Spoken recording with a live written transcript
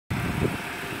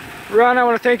Ron, I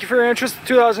want to thank you for your interest in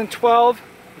 2012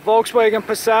 Volkswagen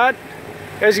Passat.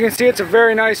 As you can see, it's a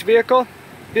very nice vehicle.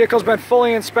 Vehicle's been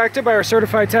fully inspected by our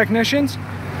certified technicians.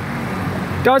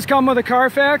 Does come with a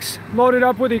Carfax, loaded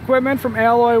up with equipment from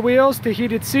alloy wheels to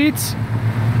heated seats.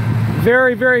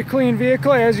 Very, very clean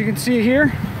vehicle, as you can see here.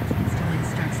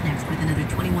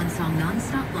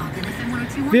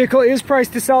 Vehicle is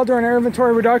priced to sell during our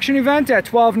inventory reduction event at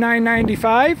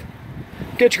 $12,995.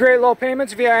 Get your great low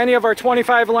payments via any of our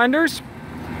 25 lenders.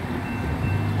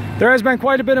 There has been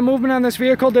quite a bit of movement on this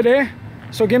vehicle today,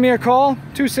 so give me a call,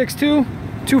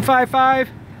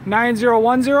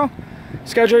 262-255-9010.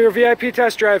 Schedule your VIP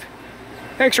test drive.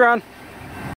 Thanks, Ron.